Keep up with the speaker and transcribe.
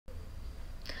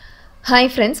Hi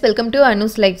friends, welcome to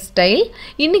Anu's Lifestyle.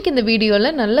 இன்னைக்கு இந்த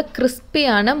வீடியோல நல்ல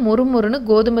கிறிஸ்பியான முறுமுறுன்னு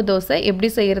கோதுமை தோசை எப்படி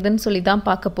செய்யறதுன்னு சொல்லி தான்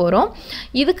பார்க்க போறோம்.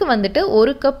 இதுக்கு வந்துட்டு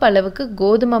 1 கப் அளவுக்கு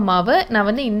கோதுமை மாவு நான்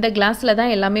வந்து இந்த கிளாஸ்ல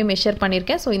தான் எல்லாமே மெஷர்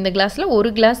பண்ணிருக்கேன். சோ இந்த கிளாஸ்ல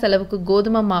 1 கிளாஸ் அளவுக்கு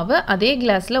கோதுமை மாவு, அதே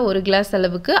கிளாஸ்ல 1 கிளாஸ்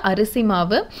அளவுக்கு அரிசி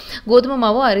மாவு. கோதுமை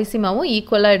மாவும் அரிசி மாவும்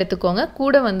ஈக்குவலா எடுத்துக்கோங்க.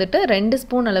 கூட வந்துட்டு 2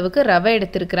 ஸ்பூன் அளவுக்கு ரவை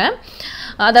எடுத்துக்கிறேன்.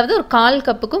 அதாவது ஒரு 1/4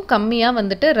 கப்புக்கும் கம்மியா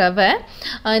வந்துட்டு ரவை.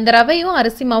 இந்த ரவையும்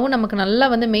அரிசி மாவும் நமக்கு நல்லா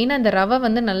வந்து மெயினா இந்த ரவை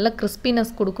வந்து நல்ல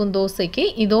கிறிஸ்பினஸ் கொடுக்கும் தோசைக்கு.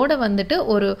 இதோட வந்துட்டு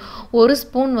ஒரு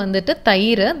ஸ்பூன் வந்துட்டு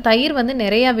தயிர் வந்து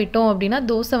நிறைய விட்டோம் அப்படினா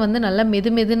தோசை வந்து நல்லா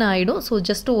மெதுமெதுன்னு ஆயிடும். சோ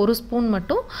ஜஸ்ட் ஒரு ஸ்பூன்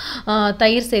மட்டும்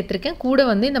தயிர் சேர்த்திருக்கேன். கூட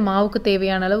வந்து இந்த மாவுக்கு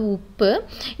தேவையான அளவு உப்பு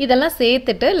இதெல்லாம்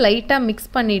சேர்த்துட்டு லைட்டா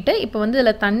mix பண்ணிட்டு இப்போ வந்து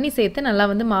இதல தண்ணி சேர்த்து நல்லா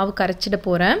வந்து மாவு கரைச்சிட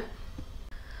போறேன்.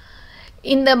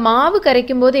 இந்த மாவு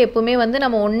கரைக்கும்போது எப்பவுமே வந்து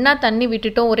நம்ம ஒண்ணா தண்ணி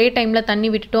விட்டுட்டோம் ஒரே டைம்ல தண்ணி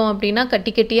விட்டுட்டோம் அப்படினா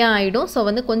கட்டி கட்டியா ஆயிடும். சோ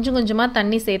வந்து கொஞ்சம் கொஞ்சமா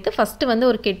தண்ணி சேர்த்து ஃபர்ஸ்ட் வந்து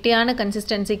ஒரு கெட்டியான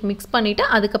கன்சிஸ்டன்சிக்கு mix பண்ணிட்டு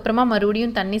அதுக்கு அப்புறமா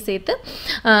மறுபடியும் தண்ணி சேர்த்து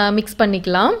mix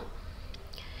பண்ணிக்கலாம்.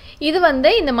 இது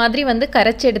வந்து இந்த மாதிரி வந்து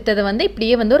கரைச்சு எடுத்தத வந்து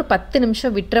இப்படியே வந்து ஒரு 10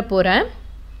 நிமிஷம் விட்டுற போறேன்.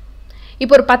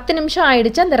 இப்போ ஒரு 10 நிமிஷம்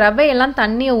ஆயிடுச்சு. அந்த ரவை எல்லாம்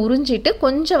தண்ணியை உறிஞ்சிட்டு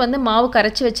கொஞ்சம் வந்து மாவு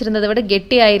கரைச்சு வச்சிருந்ததை விட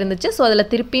கெட்டியா இருந்துச்சு. சோ அதல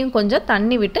திருப்பியும் கொஞ்சம்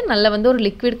தண்ணி விட்டு நல்லா வந்து ஒரு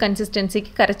லிக்விட்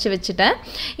கன்சிஸ்டன்சிக்கு கரைச்சு வச்சிட்டேன்.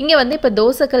 இங்க வந்து இப்ப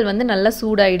தோசைகள் வந்து நல்லா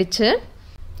சூடாயிடுச்சு.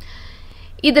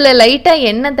 இதுல லைட்டா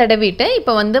எண்ணெய் தடவிட்டு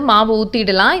இப்போ வந்து மாவு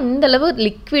ஊத்திடலாம். இந்த அளவு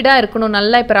லிக்விடா இருக்கணும்.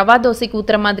 நல்லா இப்ப ரவா தோசைக்கு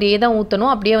ஊத்துற மாதிரியே தான்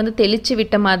ஊத்தணும். அப்படியே வந்து தெளிச்சு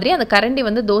விட்ட மாதிரி அந்த கரண்டி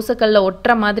வந்து தோசைக்கல்ல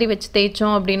ஒற்ற மாதிரி வச்சு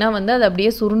தேய்ச்சோம் அப்படினா வந்து அது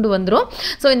அப்படியே சுருண்டு வந்துரும்.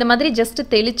 சோ இந்த மாதிரி ஜஸ்ட்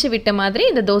தெளிச்சு விட்ட மாதிரி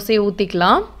இந்த தோசையை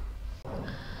ஊத்திக்கலாம்.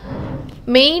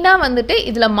 மெயினா வந்துட்டு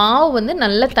இதுல மாவு வந்து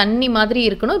நல்ல தண்ணி மாதிரி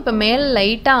இருக்கணும். இப்போ மேல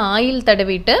லைட்டா ஆயில்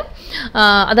தடவிட்டு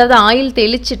அதாவது ஆயில்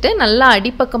தெளிச்சிட்டு நல்லா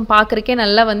அடிப்பக்கம் பார்க்கறக்கே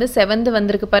நல்லா வந்து செவந்து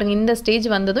வந்திருக்கு பாருங்க. இந்த ஸ்டேஜ்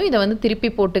வந்ததும் இத வந்து திருப்பி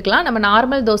போட்டுக்கலாம். நம்ம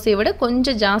நார்மல் தோசையை விட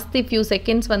கொஞ்சம் ஜாஸ்தி few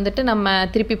seconds வந்துட்டு நம்ம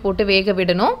திருப்பி போட்டு வேக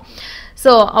விடணும்.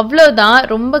 சோ அவ்வளவுதான்.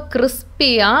 ரொம்ப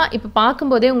கிறிஸ்பியா இப்போ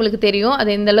பாக்கும்போதே உங்களுக்கு தெரியும் அது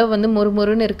எந்த அளவு வந்து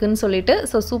முறுமுறுன்னு இருக்குன்னு சொல்லிட்டு.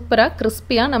 சோ சூப்பரா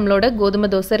கிறிஸ்பியா நம்மளோட கோதுமை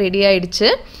தோசை ரெடி ஆயிடுச்சு.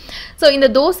 சோ இந்த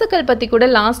தோசைகள் பத்தி கூட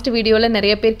லாஸ்ட் வீடியோல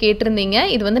நிறைய பேர் கேட்டிருந்தீங்க.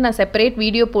 இது வந்து நான் செப்பரேட்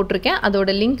வீடியோ போட்டுருக்கேன்.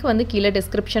 அதோட லிங்க் வந்து கீழ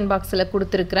டிஸ்கிரிப்ஷன் பாக்ஸ்ல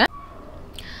கொடுத்திருக்கேன்.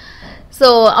 சோ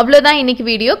அவ்வளவுதான் இன்னைக்கு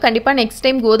வீடியோ. கண்டிப்பா நெக்ஸ்ட்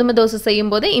டைம் கோதுமை தோசை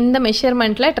செய்யும்போது இந்த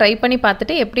மெஷர்மென்ட்ல ட்ரை பண்ணி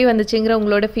பார்த்துட்டு எப்படி வந்துச்சுங்கற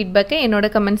உங்களோட ஃபீட்பேக்கை என்னோட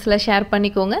கமெண்ட்ஸ்ல ஷேர்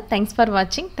பண்ணிக்கோங்க. Thanks for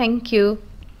watching. Thank you.